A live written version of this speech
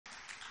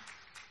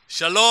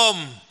Shalom.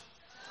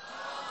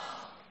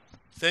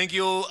 Thank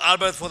you,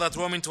 Albert, for that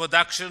warm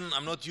introduction.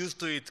 I'm not used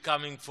to it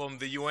coming from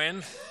the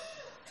UN.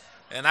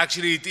 And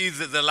actually, it is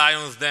the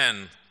Lion's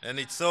Den. And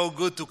it's so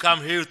good to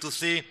come here to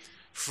see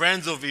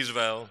friends of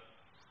Israel,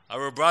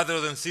 our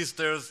brothers and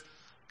sisters,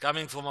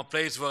 coming from a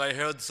place where I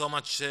heard so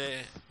much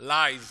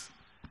lies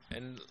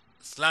and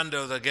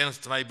slanders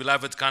against my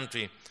beloved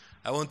country.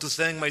 I want to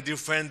thank my dear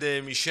friend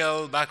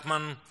Michelle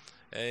Bachman.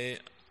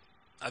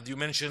 As you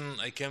mentioned,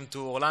 I came to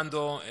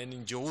Orlando and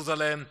in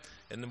Jerusalem,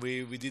 and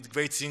we did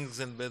great things,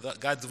 and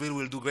God's will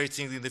will do great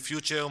things in the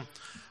future.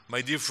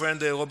 My dear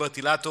friend Robert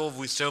Ilatov,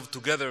 we served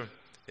together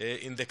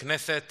in the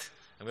Knesset,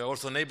 and we are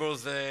also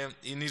neighbors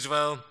in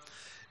Israel.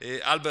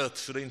 Albert,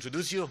 should I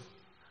introduce you?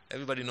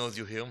 Everybody knows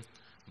you here.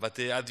 But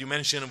as you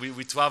mentioned,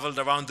 we traveled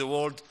around the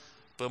world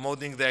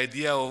promoting the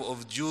idea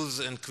of Jews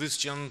and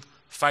Christians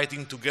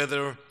fighting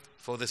together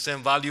for the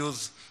same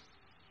values.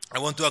 I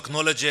want to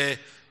acknowledge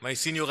my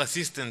senior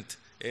assistant,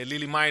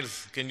 Lily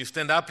Miles. Can you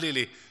stand up,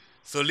 Lily?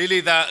 So Lily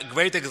is a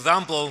great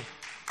example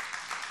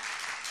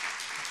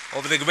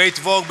of the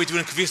great work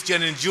between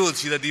Christians and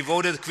Jews. She's a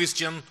devoted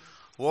Christian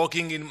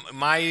working in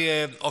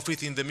my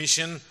office in the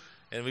mission,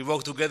 and we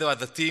work together as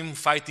a team,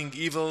 fighting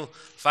evil,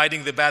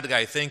 fighting the bad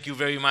guy. Thank you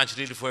very much,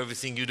 Lily, for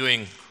everything you're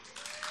doing.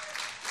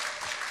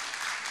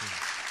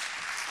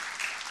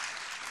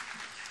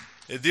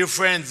 Dear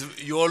friends,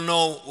 you all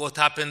know what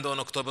happened on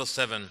October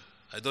 7.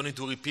 I don't need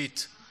to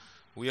repeat.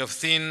 We have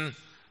seen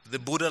the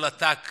brutal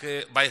attack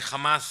by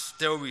Hamas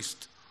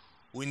terrorists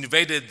who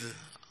invaded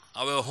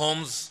our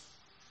homes,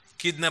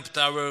 kidnapped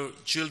our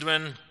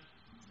children,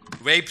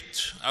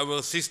 raped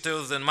our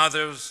sisters and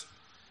mothers,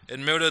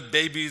 and murdered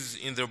babies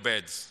in their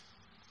beds.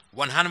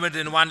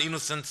 101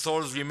 innocent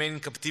souls remain in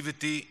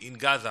captivity in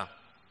Gaza,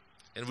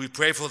 and we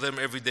pray for them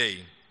every day.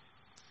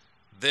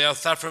 They are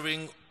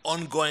suffering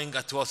ongoing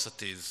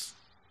atrocities.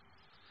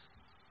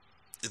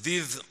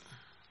 These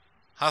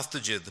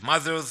hostages,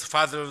 mothers,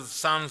 fathers,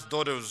 sons,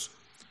 daughters,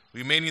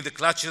 remain in the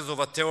clutches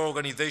of a terror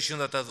organization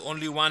that has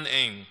only one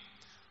aim: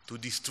 to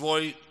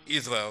destroy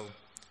Israel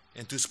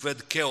and to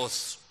spread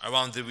chaos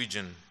around the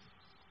region.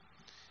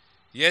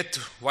 Yet,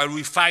 while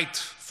we fight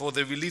for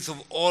the release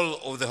of all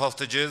of the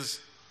hostages,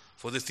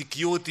 for the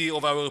security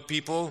of our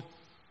people,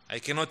 I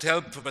cannot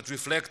help but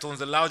reflect on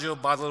the larger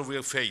battle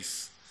we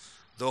face.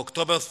 The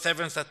October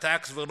 7th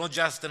attacks were not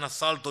just an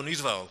assault on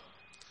Israel.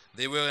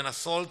 They were an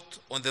assault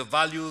on the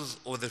values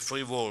of the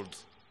free world.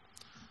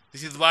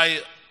 This is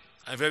why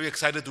I'm very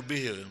excited to be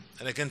here.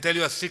 And I can tell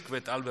you a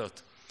secret,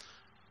 Albert.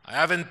 I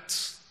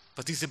haven't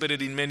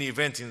participated in many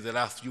events in the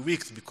last few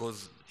weeks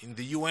because in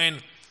the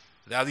UN,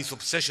 they have this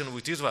obsession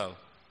with Israel.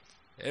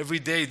 Every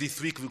day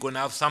this week, we're going to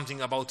have something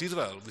about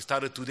Israel. We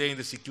started today in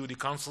the Security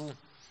Council.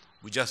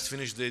 We just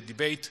finished the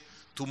debate.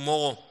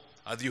 Tomorrow,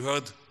 as you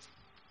heard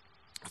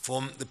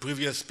from the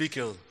previous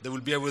speaker, there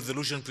will be a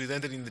resolution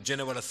presented in the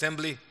General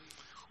Assembly.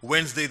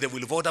 Wednesday, they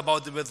will vote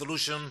about the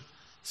resolution.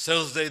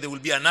 Thursday, there will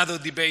be another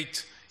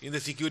debate in the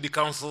Security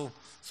Council.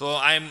 So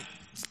I'm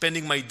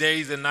spending my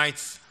days and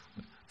nights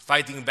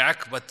fighting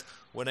back. But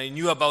when I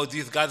knew about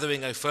this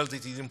gathering, I felt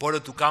it is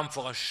important to come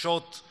for a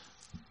short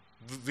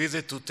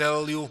visit to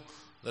tell you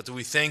that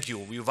we thank you.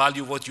 We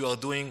value what you are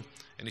doing,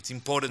 and it's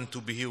important to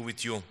be here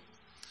with you.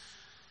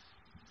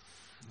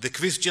 The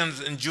Christians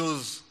and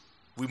Jews,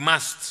 we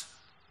must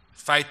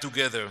fight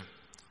together.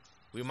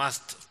 We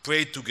must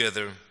pray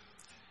together.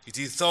 It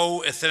is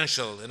so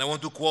essential. And I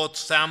want to quote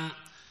Psalm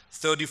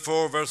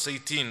 34, verse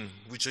 18,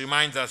 which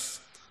reminds us,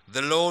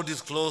 "The Lord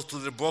is close to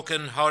the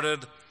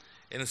brokenhearted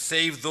and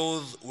saves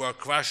those who are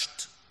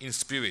crushed in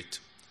spirit."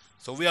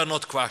 So we are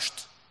not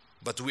crushed,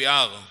 but we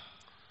are.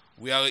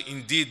 We are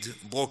indeed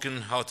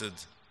brokenhearted.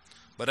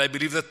 But I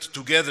believe that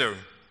together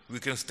we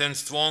can stand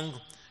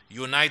strong,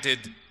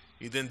 united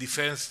in the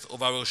defense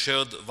of our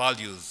shared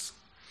values.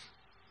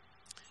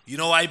 You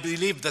know, I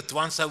believe that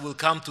once I will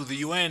come to the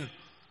UN,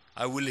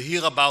 I will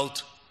hear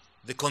about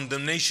the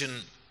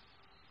condemnation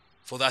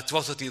for the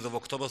atrocities of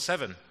October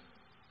 7.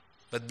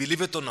 But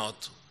believe it or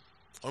not,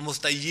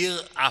 almost a year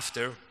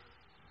after,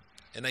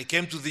 and I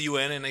came to the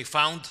UN and I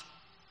found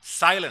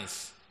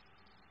silence.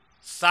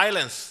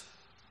 Silence.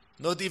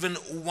 Not even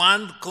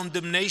one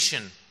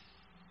condemnation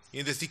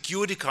in the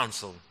Security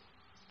Council.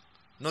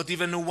 Not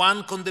even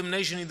one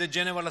condemnation in the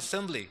General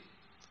Assembly.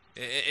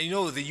 You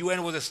know, the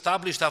UN was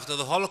established after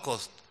the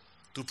Holocaust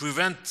to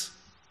prevent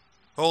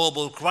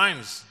horrible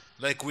crimes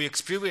like we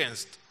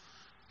experienced.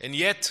 And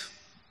yet,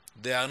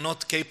 they are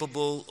not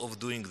capable of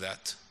doing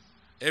that.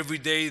 Every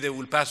day they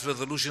will pass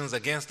resolutions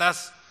against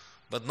us,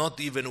 but not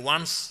even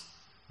once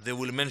they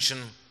will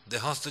mention the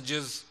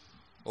hostages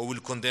or will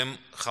condemn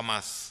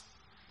Hamas.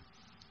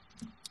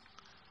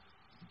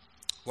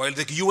 While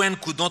the UN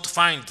could not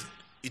find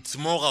its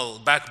moral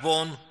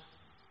backbone,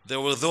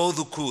 there were those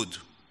who could,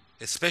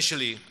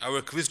 especially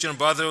our Christian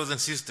brothers and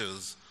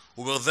sisters,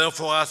 who were there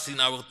for us in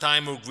our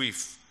time of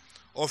grief,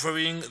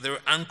 offering their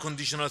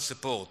unconditional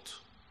support.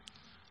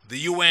 The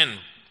UN,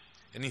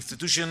 an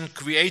institution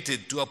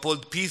created to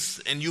uphold peace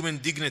and human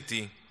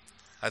dignity,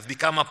 has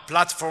become a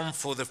platform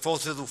for the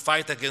forces who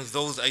fight against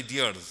those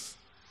ideals.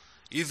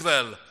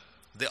 Israel,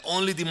 the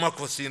only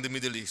democracy in the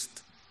Middle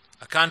East,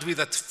 a country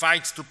that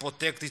fights to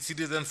protect its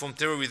citizens from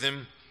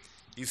terrorism,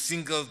 is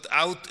singled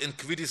out and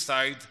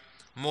criticized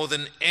more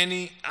than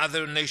any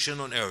other nation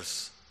on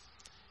earth.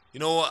 You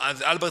know,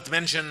 as Albert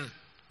mentioned,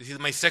 this is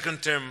my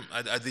second term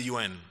at the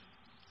UN.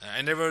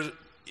 I never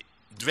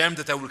dreamed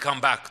that I would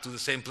come back to the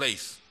same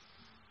place.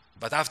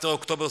 But after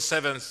October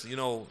 7th, you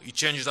know, it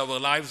changed our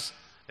lives,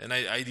 and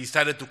I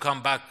decided to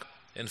come back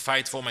and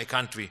fight for my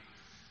country.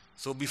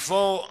 So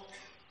before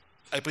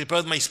I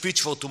prepared my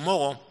speech for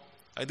tomorrow,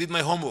 I did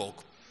my homework.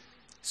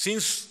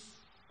 Since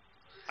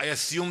I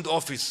assumed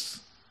office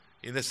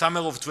in the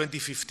summer of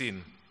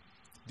 2015,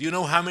 do you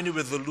know how many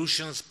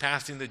resolutions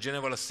passed in the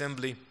General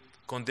Assembly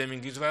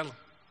condemning Israel?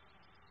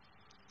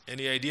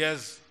 Any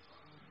ideas?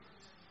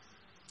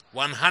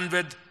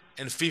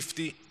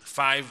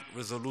 155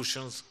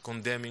 resolutions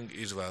condemning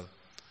Israel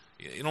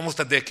in almost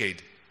a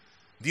decade.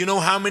 Do you know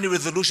how many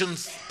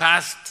resolutions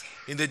passed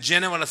in the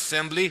General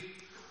Assembly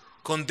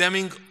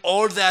condemning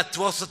all the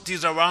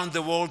atrocities around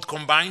the world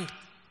combined?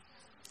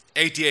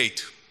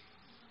 88.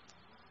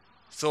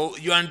 So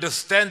you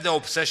understand the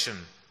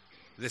obsession,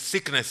 the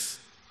sickness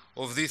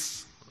of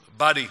this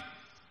body.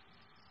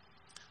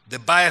 The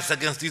bias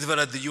against Israel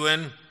at the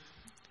UN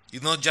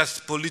is not just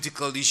a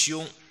political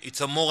issue,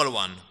 it's a moral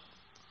one.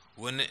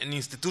 When an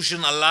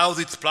institution allows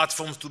its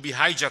platforms to be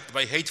hijacked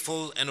by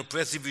hateful and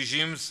oppressive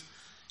regimes,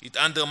 it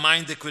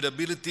undermines the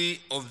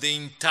credibility of the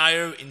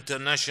entire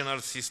international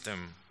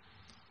system.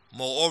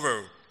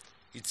 Moreover,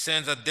 it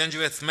sends a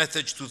dangerous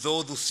message to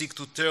those who seek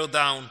to tear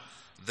down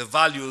the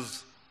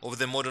values of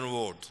the modern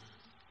world.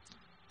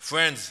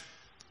 Friends,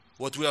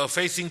 what we are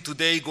facing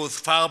today goes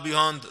far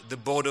beyond the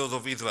borders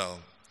of Israel.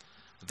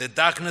 The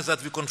darkness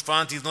that we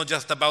confront is not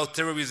just about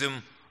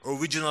terrorism or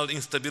regional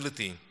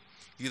instability.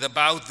 It is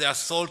about the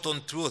assault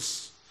on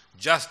truth,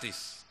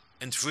 justice,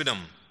 and freedom,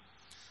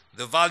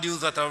 the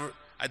values that are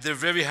at the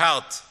very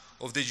heart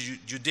of the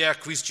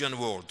Judeo-Christian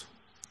world.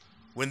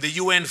 When the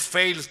UN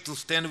fails to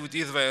stand with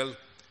Israel,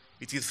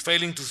 it is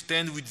failing to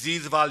stand with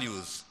these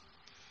values.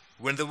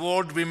 When the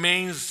world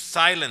remains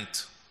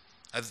silent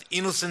as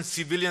innocent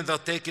civilians are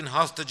taken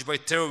hostage by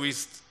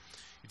terrorists,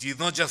 it is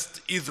not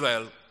just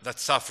Israel that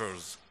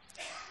suffers.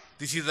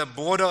 This is a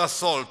broader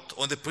assault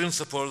on the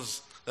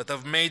principles that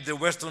have made the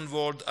Western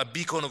world a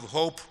beacon of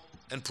hope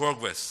and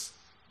progress.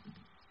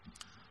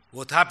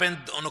 What happened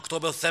on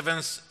October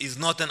 7th is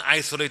not an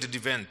isolated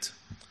event.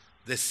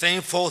 The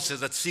same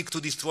forces that seek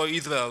to destroy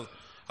Israel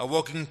are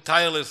working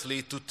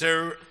tirelessly to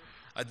tear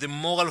at the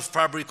moral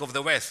fabric of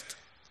the West.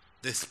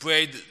 They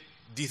spread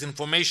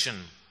disinformation,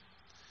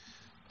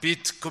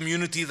 pit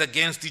communities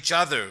against each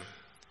other,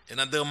 and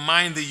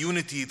undermine the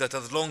unity that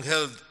has long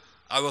held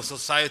our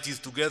societies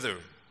together.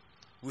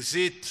 We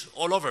see it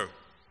all over.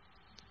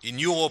 In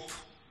Europe,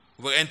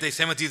 where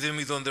anti-Semitism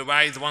is on the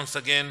rise once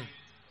again,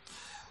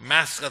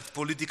 masked as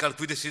political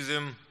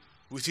criticism,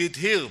 we see it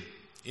here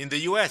in the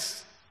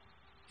US.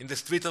 In the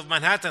streets of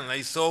Manhattan,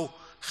 I saw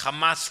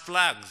Hamas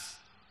flags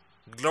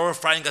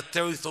glorifying a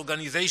terrorist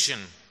organization.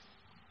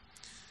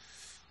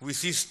 We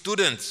see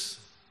students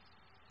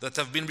that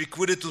have been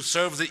recruited to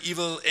serve the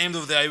evil aims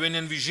of the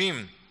Iranian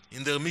regime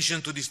in their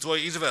mission to destroy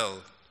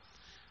Israel.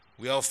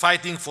 We are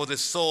fighting for the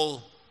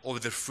soul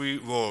of the free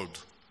world.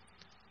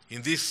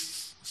 In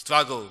this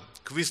struggle,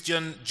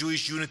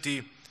 Christian-Jewish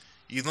unity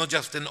is not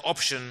just an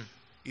option,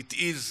 it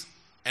is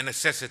a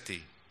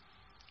necessity.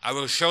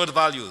 Our shared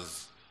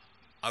values,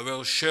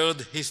 our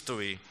shared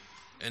history,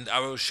 and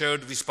our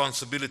shared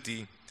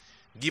responsibility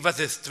give us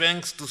the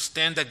strength to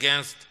stand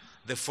against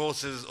the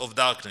forces of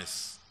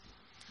darkness.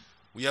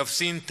 We have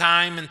seen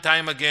time and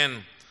time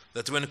again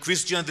that when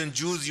Christians and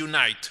Jews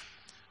unite,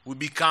 we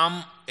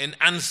become an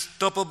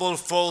unstoppable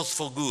force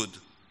for good.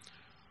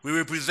 We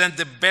represent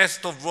the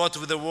best of what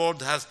the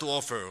world has to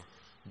offer: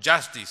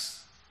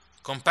 justice,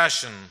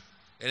 compassion,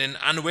 and an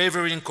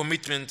unwavering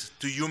commitment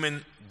to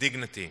human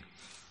dignity.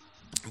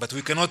 But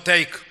we cannot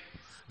take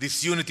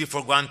this unity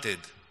for granted.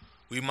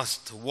 We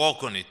must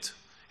work on it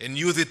and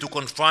use it to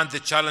confront the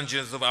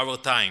challenges of our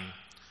time.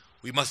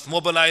 We must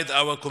mobilize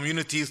our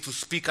communities to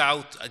speak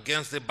out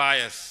against the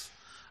bias,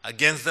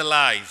 against the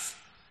lies,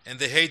 and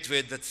the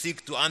hatred that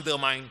seek to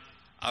undermine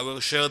our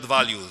shared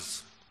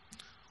values.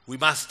 We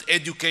must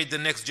educate the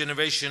next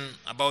generation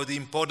about the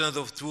importance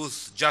of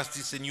truth,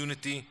 justice, and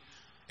unity,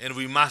 and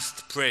we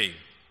must pray.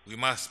 We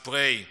must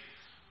pray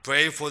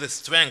for the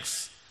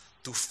strength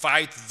to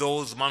fight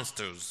those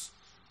monsters,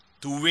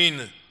 to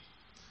win.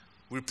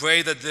 We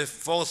pray that the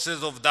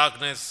forces of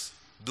darkness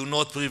do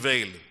not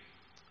prevail.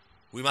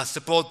 We must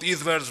support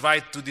Israel's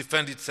right to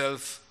defend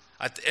itself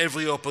at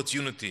every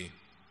opportunity.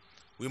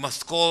 We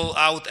must call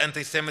out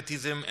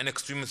anti-Semitism and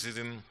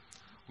extremism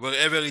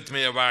wherever it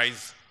may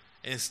arise,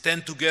 and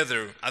stand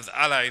together as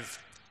allies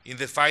in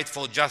the fight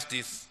for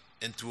justice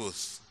and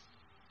truth.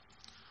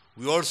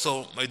 We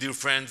also, my dear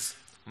friends,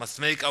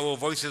 must make our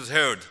voices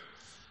heard,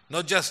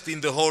 not just in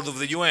the halls of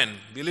the UN,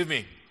 believe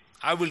me,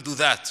 I will do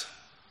that,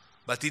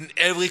 but in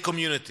every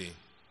community,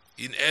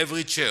 in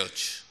every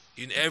church,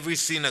 in every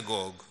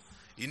synagogue,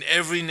 in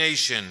every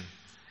nation,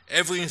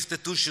 every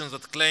institution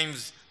that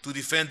claims to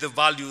defend the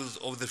values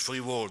of the free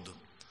world.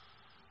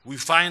 We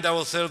find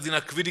ourselves in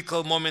a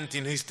critical moment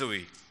in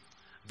history.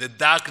 The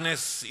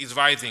darkness is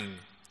rising,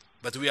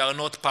 but we are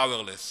not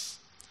powerless.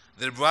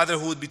 The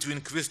brotherhood between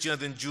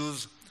Christians and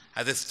Jews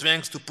has the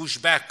strength to push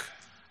back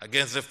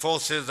against the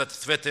forces that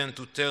threaten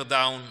to tear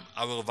down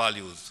our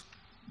values.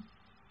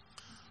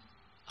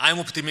 I'm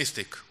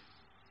optimistic.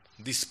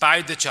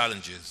 Despite the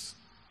challenges,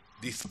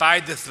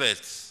 despite the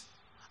threats,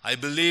 I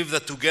believe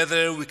that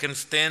together we can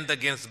stand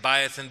against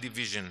bias and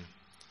division.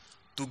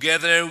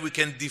 Together we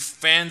can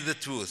defend the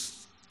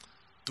truth.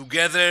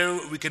 Together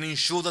we can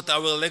ensure that our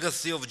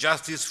legacy of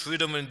justice,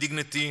 freedom, and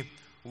dignity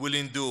will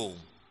endure.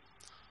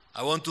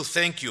 I want to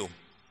thank you.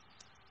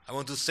 I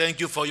want to thank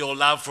you for your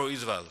love for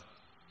Israel.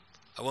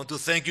 I want to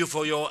thank you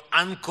for your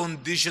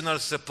unconditional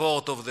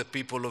support of the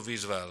people of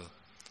Israel.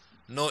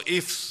 No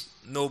ifs,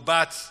 no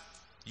buts,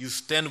 you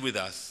stand with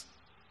us,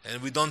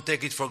 and we don't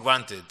take it for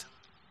granted.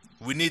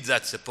 We need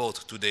that support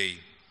today.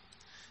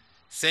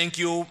 Thank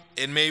you,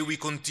 and may we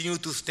continue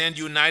to stand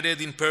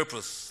united in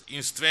purpose,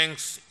 in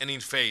strength, and in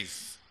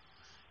faith.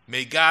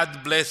 May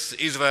God bless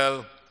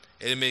Israel,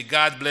 and may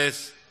God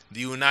bless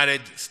the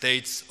United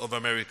States of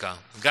America.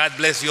 God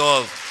bless you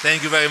all.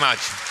 Thank you very much.